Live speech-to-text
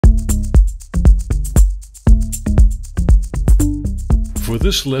For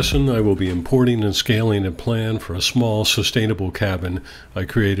this lesson, I will be importing and scaling a plan for a small, sustainable cabin I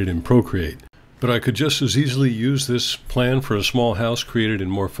created in Procreate. But I could just as easily use this plan for a small house created in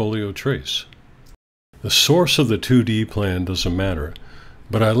Morpholio Trace. The source of the 2D plan doesn't matter,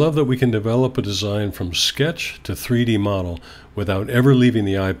 but I love that we can develop a design from sketch to 3D model without ever leaving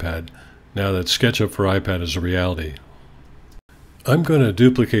the iPad, now that Sketchup for iPad is a reality. I'm going to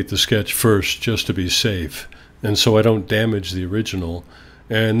duplicate the sketch first just to be safe, and so I don't damage the original,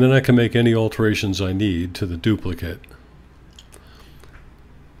 and then I can make any alterations I need to the duplicate.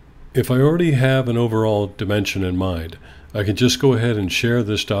 If I already have an overall dimension in mind, I can just go ahead and share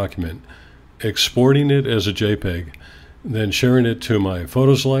this document, exporting it as a JPEG, then sharing it to my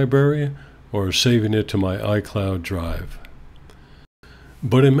Photos library or saving it to my iCloud drive.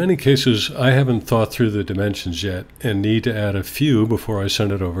 But in many cases, I haven't thought through the dimensions yet and need to add a few before I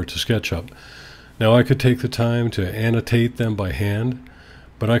send it over to Sketchup. Now I could take the time to annotate them by hand,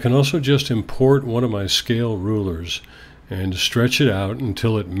 but I can also just import one of my scale rulers and stretch it out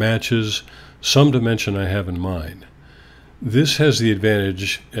until it matches some dimension I have in mind. This has the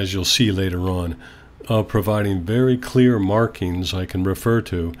advantage, as you'll see later on, of providing very clear markings I can refer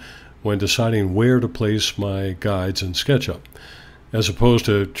to when deciding where to place my guides in SketchUp, as opposed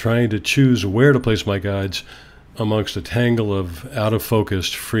to trying to choose where to place my guides amongst a tangle of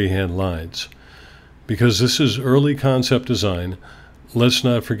out-of-focused freehand lines. Because this is early concept design, let's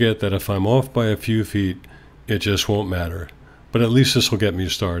not forget that if I'm off by a few feet, it just won't matter. But at least this will get me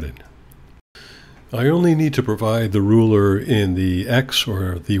started. I only need to provide the ruler in the X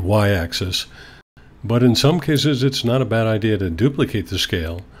or the Y axis, but in some cases it's not a bad idea to duplicate the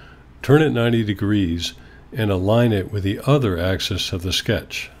scale, turn it 90 degrees, and align it with the other axis of the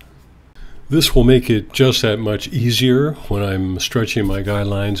sketch. This will make it just that much easier when I'm stretching my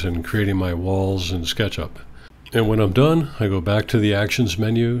guidelines and creating my walls in SketchUp. And when I'm done, I go back to the Actions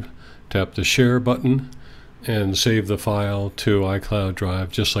menu, tap the Share button, and save the file to iCloud Drive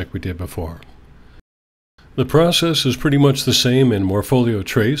just like we did before. The process is pretty much the same in Morpholio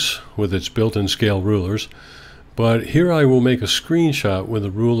Trace with its built-in scale rulers, but here I will make a screenshot with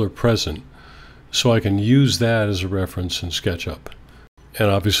the ruler present so I can use that as a reference in SketchUp. And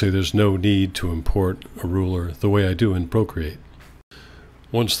obviously there's no need to import a ruler the way I do in Procreate.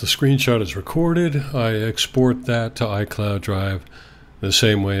 Once the screenshot is recorded, I export that to iCloud Drive the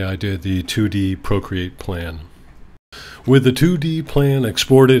same way I did the 2D Procreate plan. With the 2D plan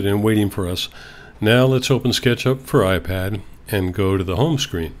exported and waiting for us, now let's open SketchUp for iPad and go to the home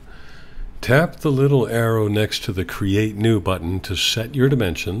screen. Tap the little arrow next to the Create New button to set your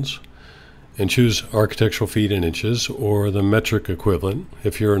dimensions, and choose architectural feet in inches or the metric equivalent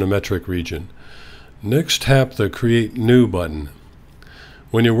if you're in a metric region. Next, tap the Create New button.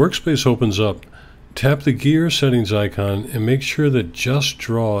 When your workspace opens up, tap the gear settings icon and make sure that Just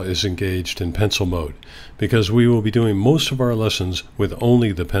Draw is engaged in pencil mode, because we will be doing most of our lessons with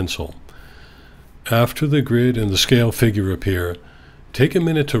only the pencil. After the grid and the scale figure appear, take a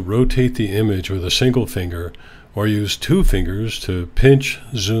minute to rotate the image with a single finger or use two fingers to pinch,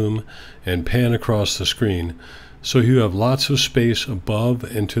 zoom, and pan across the screen so you have lots of space above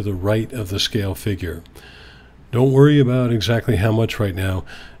and to the right of the scale figure. Don't worry about exactly how much right now,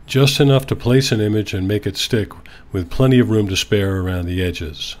 just enough to place an image and make it stick with plenty of room to spare around the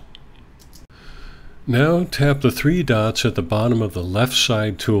edges. Now tap the three dots at the bottom of the left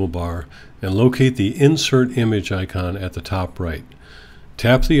side toolbar and locate the Insert Image icon at the top right.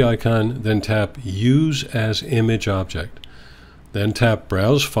 Tap the icon, then tap Use as Image Object. Then tap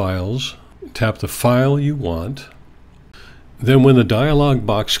Browse Files, tap the file you want. Then when the dialog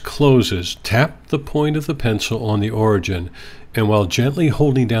box closes, tap the point of the pencil on the origin, and while gently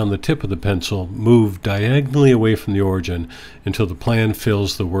holding down the tip of the pencil, move diagonally away from the origin until the plan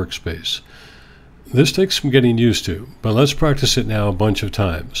fills the workspace. This takes some getting used to, but let's practice it now a bunch of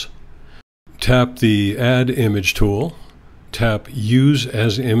times. Tap the Add Image tool. Tap Use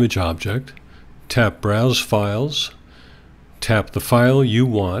as Image Object, tap Browse Files, tap the file you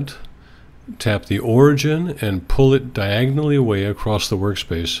want, tap the origin and pull it diagonally away across the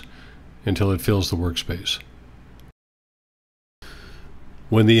workspace until it fills the workspace.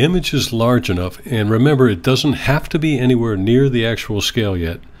 When the image is large enough, and remember it doesn't have to be anywhere near the actual scale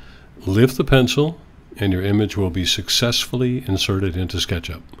yet, lift the pencil and your image will be successfully inserted into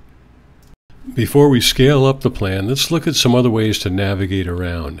SketchUp. Before we scale up the plan, let's look at some other ways to navigate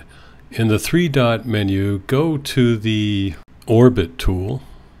around. In the three-dot menu, go to the Orbit tool,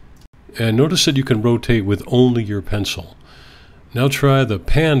 and notice that you can rotate with only your pencil. Now try the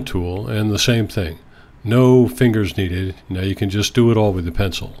Pan tool, and the same thing. No fingers needed. Now you can just do it all with the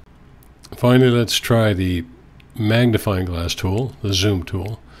pencil. Finally, let's try the magnifying glass tool, the zoom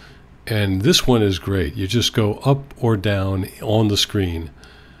tool. And this one is great. You just go up or down on the screen.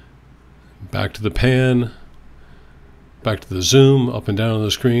 Back to the pan, back to the zoom, up and down on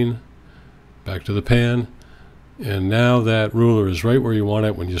the screen, back to the pan. And now that ruler is right where you want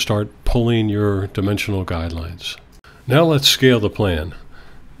it when you start pulling your dimensional guidelines. Now let's scale the plan.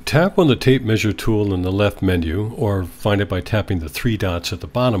 Tap on the tape measure tool in the left menu, or find it by tapping the 3 dots at the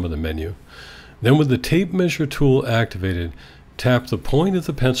bottom of the menu. Then with the tape measure tool activated, tap the point of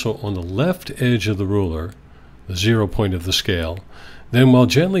the pencil on the left edge of the ruler, the 0 point of the scale. Then while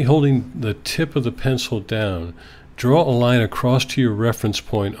gently holding the tip of the pencil down, draw a line across to your reference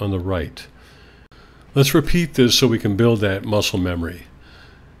point on the right. Let's repeat this so we can build that muscle memory.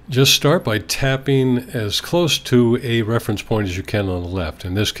 Just start by tapping as close to a reference point as you can on the left,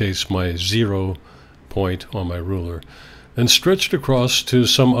 in this case my 0 point on my ruler. Then stretch it across to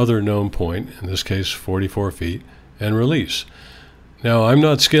some other known point, in this case 44 feet, and release. Now I'm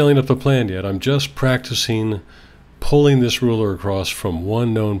not scaling up the plan yet, I'm just practicing pulling this ruler across from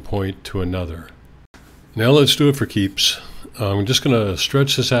one known point to another. Now let's do it for keeps. I'm just going to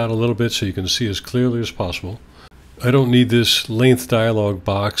stretch this out a little bit so you can see as clearly as possible. I don't need this length dialog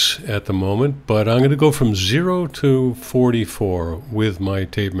box at the moment, but I'm going to go from 0 to 44 with my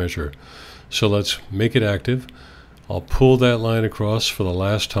tape measure. So let's make it active. I'll pull that line across for the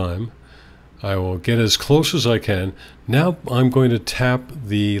last time. I will get as close as I can. Now I'm going to tap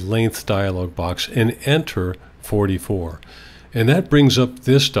the length dialog box and enter 44. And that brings up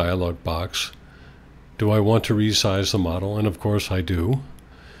this dialog box. Do I want to resize the model? And of course I do.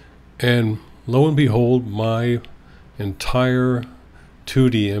 And lo and behold, my entire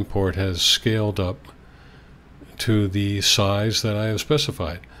 2D import has scaled up to the size that I have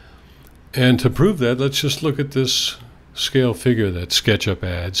specified. And to prove that, let's just look at this scale figure that Sketchup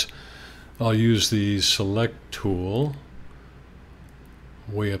adds. I'll use the select tool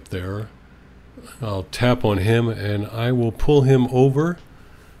way up there. I'll tap on him and I will pull him over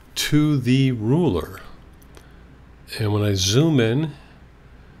to the ruler. And when I zoom in,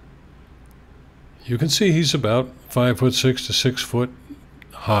 you can see he's about 5'6" to 6 foot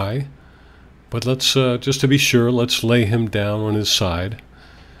high. But let's, just to be sure, let's lay him down on his side.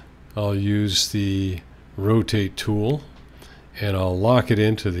 I'll use the rotate tool and I'll lock it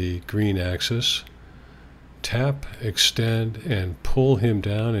into the green axis. Tap, extend, and pull him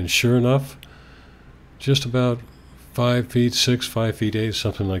down, and sure enough, just about 5 feet 6, 5 feet 8,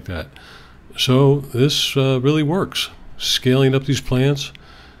 something like that. So this really works. Scaling up these plans,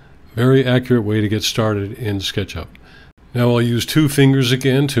 very accurate way to get started in SketchUp. Now I'll use 2 fingers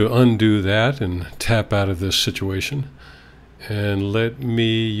again to undo that and tap out of this situation. And let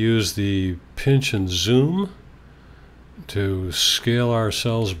me use the pinch and zoom to scale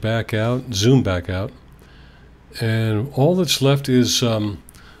ourselves back out, zoom back out. And all that's left is, I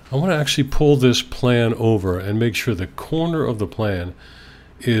want to actually pull this plan over and make sure the corner of the plan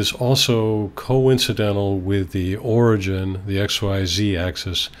is also coincidental with the origin, the XYZ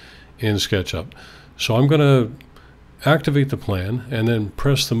axis in SketchUp. So I'm going to activate the plan and then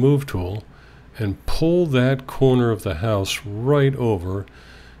press the move tool and pull that corner of the house right over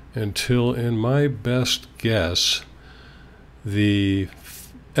until, in my best guess, the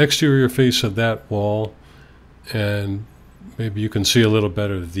exterior face of that wall, and maybe you can see a little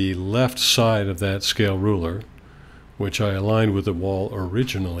better the left side of that scale ruler, which I aligned with the wall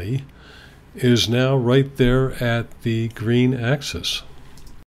originally, is now right there at the green axis.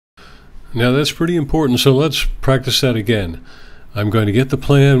 Now that's pretty important, so let's practice that again. I'm going to get the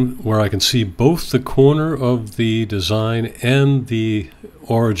plan where I can see both the corner of the design and the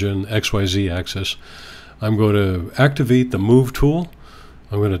origin XYZ axis. I'm going to activate the move tool.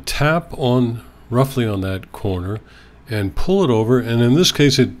 I'm going to tap on roughly on that corner and pull it over, and in this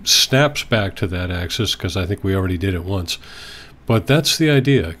case it snaps back to that axis because I think we already did it once. But that's the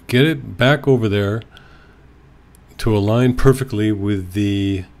idea. Get it back over there to align perfectly with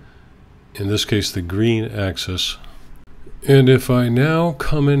the, in this case, the green axis. And if I now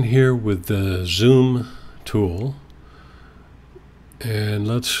come in here with the zoom tool and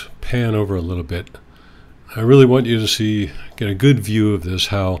let's pan over a little bit, I really want you to see, get a good view of this,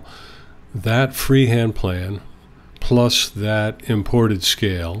 how that freehand plan plus that imported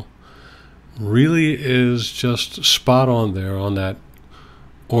scale really is just spot on there on that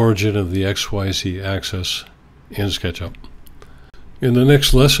origin of the XYZ axis in SketchUp. In the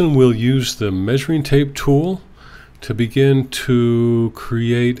next lesson, we'll use the measuring tape tool to begin to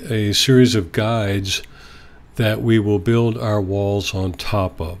create a series of guides that we will build our walls on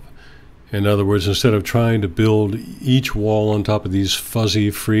top of. In other words, instead of trying to build each wall on top of these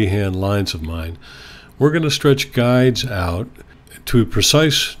fuzzy freehand lines of mine, we're going to stretch guides out to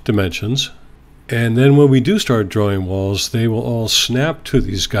precise dimensions. And then when we do start drawing walls, they will all snap to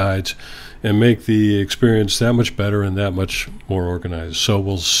these guides and make the experience that much better and that much more organized. So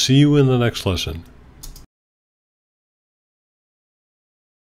we'll see you in the next lesson.